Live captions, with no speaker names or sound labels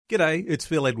G'day, it's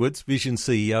Phil Edwards, Vision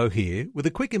CEO here, with a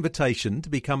quick invitation to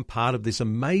become part of this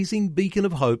amazing beacon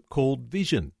of hope called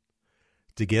Vision.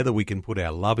 Together we can put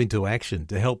our love into action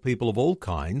to help people of all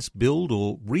kinds build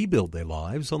or rebuild their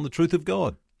lives on the truth of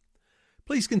God.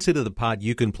 Please consider the part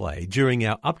you can play during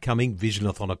our upcoming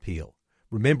Visionathon appeal,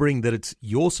 remembering that it's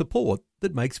your support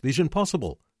that makes Vision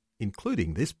possible,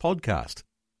 including this podcast.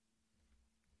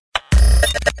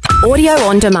 Audio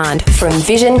on demand from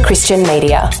Vision Christian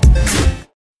Media.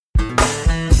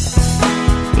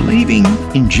 Believing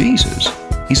in Jesus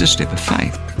is a step of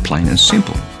faith, plain and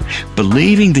simple.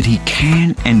 Believing that he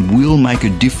can and will make a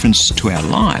difference to our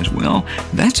lives, well,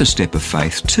 that's a step of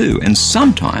faith too, and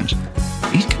sometimes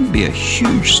it can be a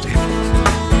huge step.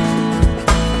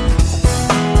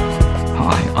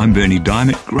 Hi, I'm Bernie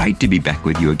Diamond. Great to be back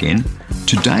with you again.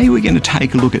 Today we're going to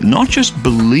take a look at not just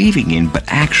believing in, but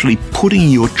actually putting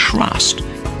your trust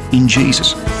in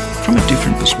Jesus from a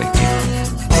different perspective.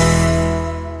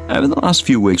 Over the last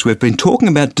few weeks, we've been talking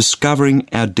about discovering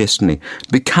our destiny,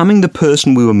 becoming the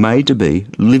person we were made to be,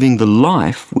 living the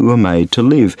life we were made to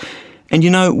live. And you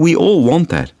know, we all want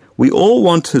that. We all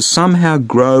want to somehow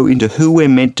grow into who we're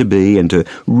meant to be and to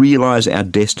realise our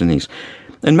destinies.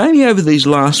 And maybe over these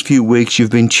last few weeks,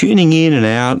 you've been tuning in and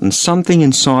out, and something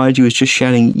inside you is just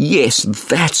shouting, yes,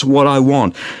 that's what I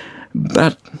want.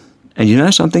 But, and you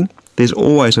know something? There's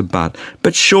always a but.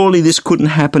 But surely this couldn't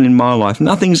happen in my life.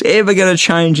 Nothing's ever going to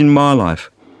change in my life.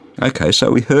 Okay,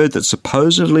 so we heard that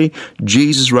supposedly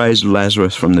Jesus raised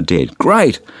Lazarus from the dead.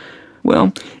 Great.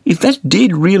 Well, if that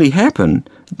did really happen,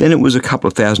 then it was a couple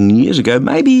of thousand years ago.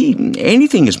 Maybe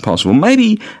anything is possible.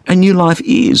 Maybe a new life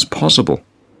is possible.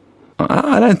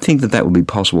 I don't think that would be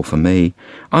possible for me.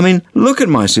 I mean, look at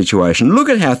my situation. Look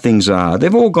at how things are.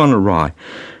 They've all gone awry.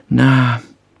 Nah.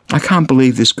 I can't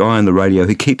believe this guy on the radio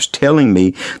who keeps telling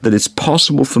me that it's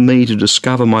possible for me to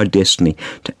discover my destiny,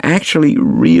 to actually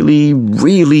really,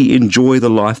 really enjoy the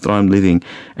life that I'm living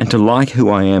and to like who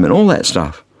I am and all that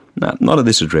stuff. No, not at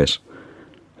this address.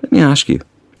 Let me ask you,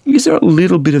 is there a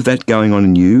little bit of that going on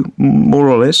in you, more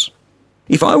or less?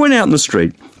 If I went out in the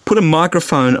street, put a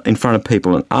microphone in front of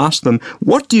people and asked them,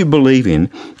 what do you believe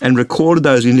in, and recorded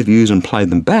those interviews and played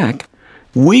them back,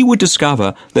 we would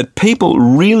discover that people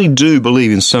really do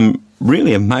believe in some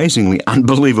really amazingly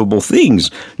unbelievable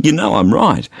things. You know I'm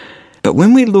right. But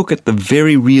when we look at the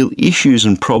very real issues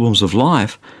and problems of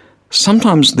life,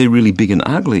 sometimes they're really big and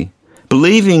ugly.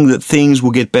 Believing that things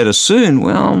will get better soon,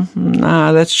 well,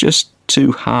 nah, that's just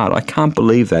too hard. I can't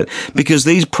believe that, because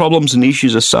these problems and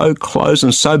issues are so close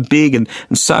and so big and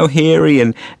so hairy,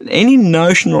 and any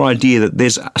notion or idea that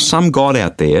there's some God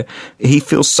out there, he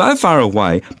feels so far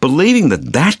away, believing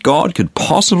that God could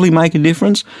possibly make a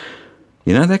difference,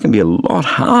 you know, that can be a lot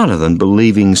harder than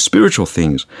believing spiritual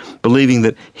things, believing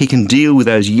that he can deal with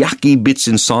those yucky bits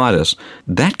inside us.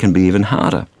 That can be even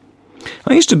harder.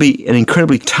 I used to be an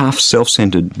incredibly tough,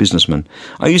 self-centered businessman.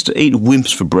 I used to eat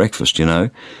wimps for breakfast, you know.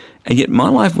 And yet my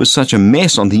life was such a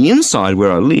mess on the inside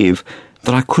where I live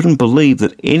that I couldn't believe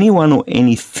that anyone or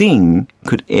anything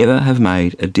could ever have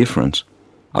made a difference.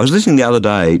 I was listening the other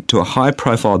day to a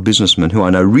high-profile businessman who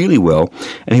I know really well,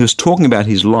 and he was talking about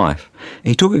his life.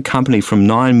 He took a company from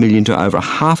 $9 million to over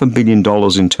 $500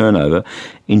 million in turnover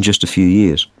in just a few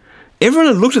years. Everyone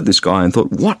had looked at this guy and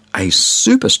thought, what a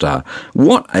superstar,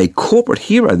 what a corporate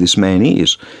hero this man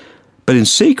is. But in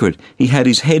secret, he had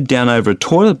his head down over a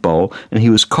toilet bowl and he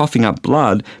was coughing up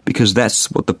blood because that's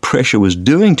what the pressure was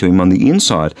doing to him on the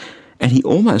inside, and he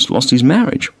almost lost his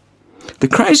marriage. The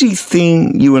crazy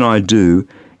thing you and I do,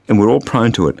 and we're all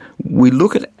prone to it, we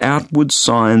look at outward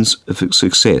signs of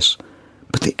success,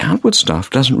 but the outward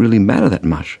stuff doesn't really matter that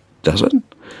much, does it?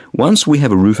 Once we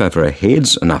have a roof over our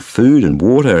heads, enough food and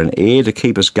water and air to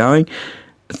keep us going,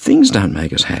 things don't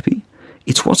make us happy.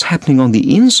 It's what's happening on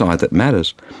the inside that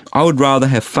matters. I would rather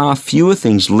have far fewer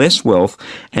things, less wealth,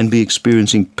 and be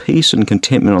experiencing peace and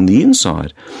contentment on the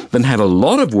inside than have a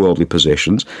lot of worldly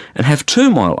possessions and have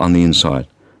turmoil on the inside.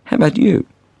 How about you?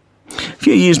 A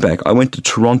few years back, I went to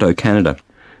Toronto, Canada,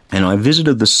 and I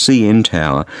visited the CN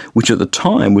Tower, which at the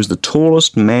time was the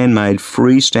tallest man-made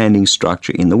freestanding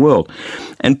structure in the world.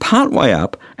 And partway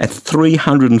up, at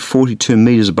 342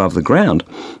 metres above the ground,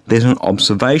 there's an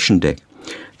observation deck.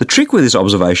 The trick with this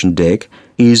observation deck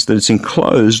is that it's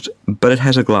enclosed, but it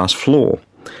has a glass floor.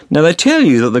 Now, they tell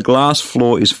you that the glass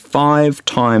floor is 5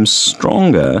 times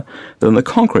stronger than the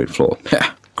concrete floor.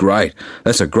 Great.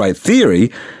 That's a great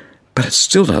theory, but it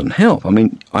still doesn't help. I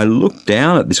mean, I looked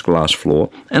down at this glass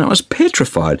floor and I was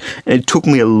petrified, and it took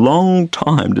me a long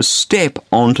time to step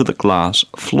onto the glass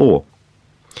floor.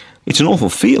 It's an awful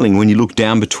feeling when you look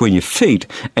down between your feet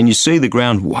and you see the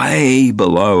ground way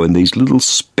below and these little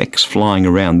specks flying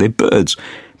around. They're birds,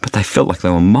 but they felt like they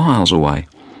were miles away.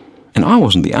 And I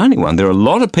wasn't the only one. There are a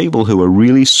lot of people who are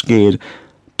really scared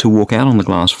to walk out on the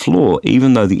glass floor,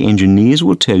 even though the engineers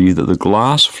will tell you that the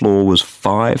glass floor was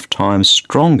 5 times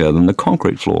stronger than the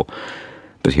concrete floor.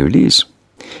 But here it is.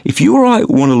 If you or I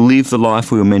want to live the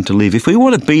life we were meant to live, if we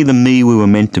want to be the me we were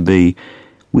meant to be,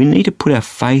 we need to put our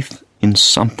faith in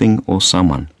something or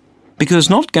someone. Because it's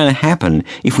not going to happen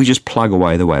if we just plug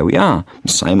away the way we are.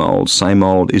 Same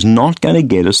old is not going to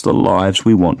get us the lives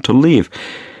we want to live.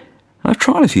 I've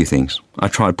tried a few things. I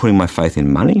tried putting my faith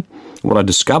in money. What I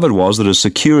discovered was that as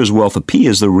secure as wealth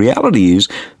appears, the reality is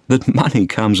that money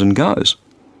comes and goes.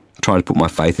 I tried to put my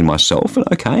faith in myself, and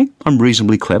okay, I'm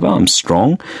reasonably clever, I'm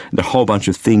strong, and a whole bunch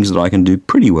of things that I can do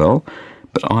pretty well,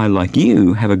 but I, like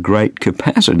you, have a great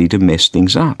capacity to mess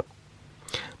things up.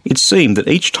 It seemed that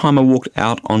each time I walked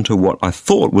out onto what I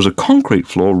thought was a concrete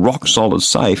floor, rock solid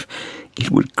safe, it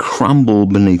would crumble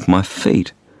beneath my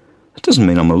feet. That doesn't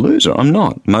mean I'm a loser. I'm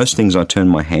not. Most things I turn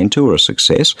my hand to are a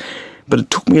success, but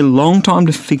it took me a long time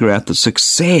to figure out that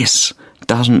success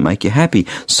doesn't make you happy.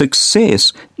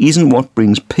 Success isn't what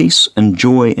brings peace and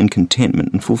joy and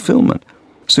contentment and fulfillment.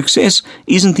 Success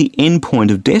isn't the end point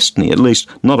of destiny, at least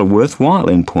not a worthwhile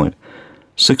end point.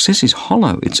 Success is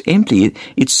hollow, it's empty,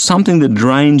 it's something that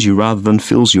drains you rather than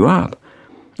fills you up.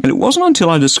 And it wasn't until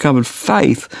I discovered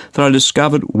faith that I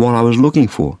discovered what I was looking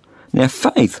for. Now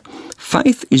faith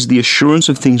is the assurance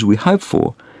of things we hope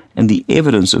for and the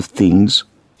evidence of things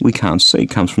we can't see.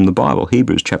 It comes from the Bible,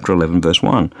 Hebrews chapter 11 verse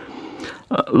 1.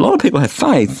 A lot of people have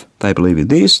faith. They believe in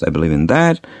this, they believe in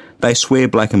that. They swear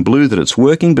black and blue that it's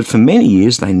working, but for many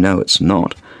years they know it's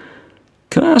not.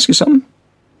 Can I ask you something?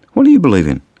 What do you believe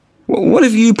in? What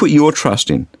have you put your trust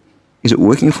in? Is it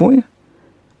working for you?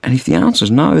 And if the answer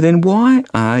is no, then why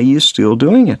are you still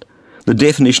doing it? The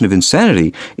definition of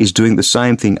insanity is doing the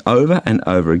same thing over and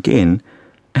over again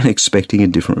and expecting a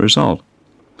different result.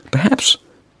 Perhaps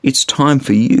it's time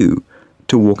for you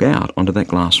to walk out onto that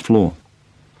glass floor.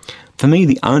 For me,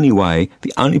 the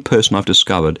only person I've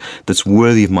discovered that's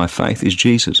worthy of my faith is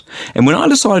Jesus. And when I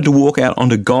decided to walk out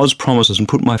onto God's promises and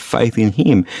put my faith in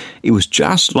Him, it was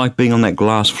just like being on that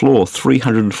glass floor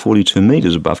 342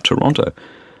 metres above Toronto.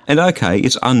 And okay,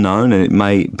 it's unknown and it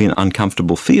may be an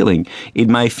uncomfortable feeling. It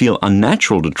may feel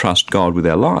unnatural to trust God with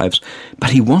our lives,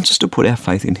 but He wants us to put our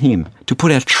faith in Him, to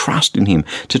put our trust in Him,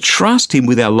 to trust Him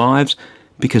with our lives,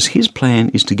 because His plan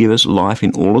is to give us life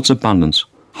in all its abundance,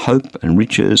 hope and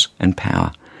riches and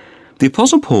power. The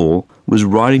Apostle Paul was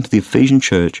writing to the Ephesian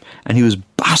church and he was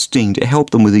busting to help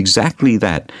them with exactly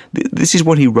that. This is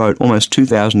what he wrote almost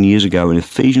 2,000 years ago in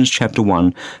Ephesians chapter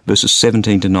 1, verses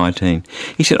 17 to 19.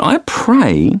 He said, I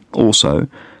pray also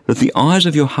that the eyes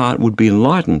of your heart would be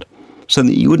enlightened, so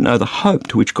that you would know the hope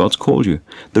to which God's called you,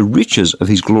 the riches of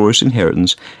His glorious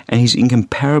inheritance, and His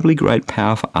incomparably great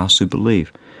power for us who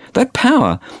believe. That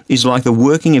power is like the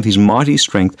working of His mighty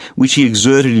strength, which He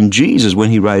exerted in Jesus when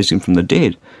He raised Him from the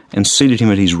dead and seated Him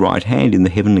at His right hand in the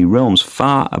heavenly realms,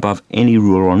 far above any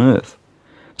ruler on earth.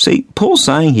 See, Paul's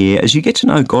saying here, as you get to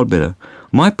know God better,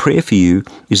 my prayer for you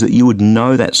is that you would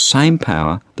know that same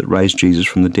power that raised Jesus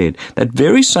from the dead. That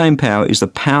very same power is the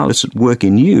power that's at work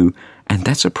in you, and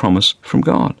that's a promise from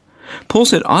God. Paul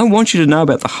said, I want you to know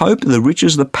about the hope, the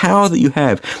riches, the power that you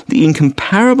have, the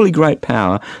incomparably great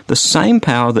power. The same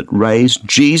power that raised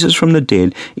Jesus from the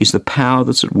dead is the power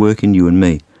that's at work in you and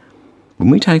me. When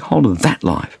we take hold of that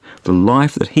life, the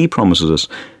life that He promises us,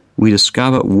 we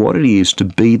discover what it is to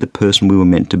be the person we were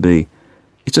meant to be.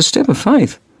 It's a step of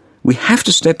faith. We have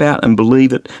to step out and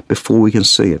believe it before we can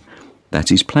see it. That's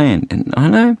His plan. And I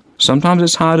know, sometimes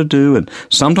it's hard to do, and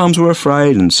sometimes we're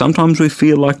afraid, and sometimes we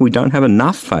feel like we don't have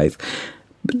enough faith.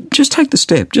 But just take the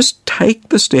step. Just take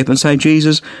the step and say,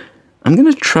 Jesus, I'm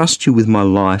going to trust you with my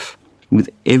life, with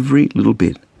every little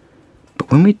bit.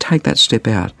 But when we take that step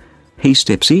out, He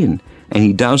steps in, and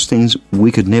He does things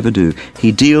we could never do.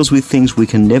 He deals with things we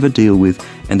can never deal with.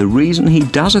 And the reason He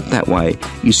does it that way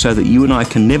is so that you and I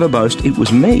can never boast, it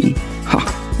was me.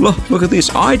 Look at this.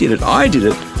 I did it.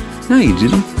 No, you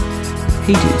didn't.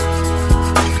 He did.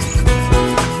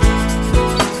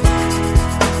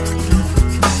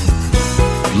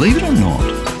 Believe it or not,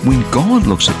 when God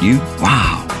looks at you,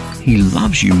 wow, He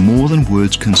loves you more than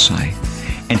words can say.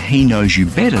 And He knows you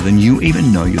better than you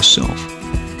even know yourself.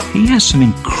 He has some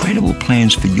incredible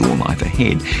plans for your life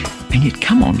ahead. And yet,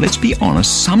 come on, let's be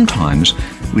honest, sometimes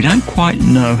we don't quite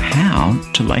know how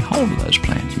to lay hold of those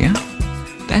plans, yeah?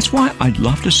 That's why I'd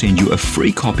love to send you a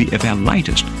free copy of our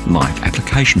latest life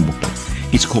application booklet.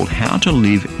 It's called How to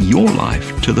Live Your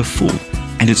Life to the Full.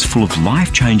 and it's full of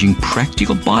life-changing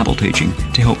practical Bible teaching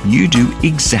to help you do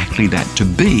exactly that, to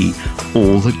be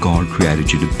all that God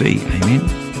created you to be. Amen?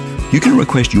 You can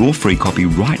request your free copy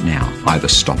right now. Either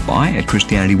stop by at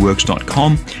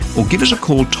ChristianityWorks.com or give us a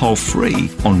call toll-free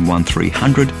on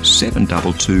 1300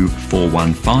 722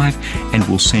 415 and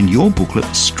we'll send your booklet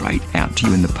straight out to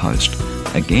you in the post.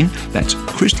 Again, that's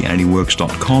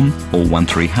ChristianityWorks.com or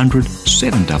 1300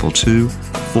 722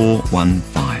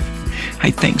 415. Hey,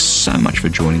 thanks so much for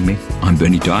joining me. I'm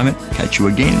Bernie Diamond. Catch you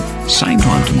again, same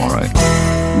time tomorrow,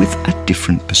 with a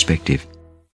different perspective.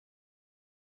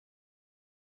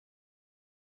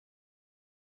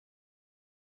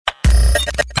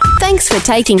 Thanks for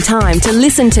taking time to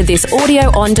listen to this audio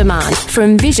on demand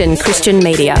from Vision Christian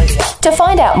Media. To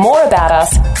find out more about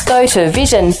us, go to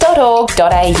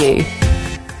vision.org.au.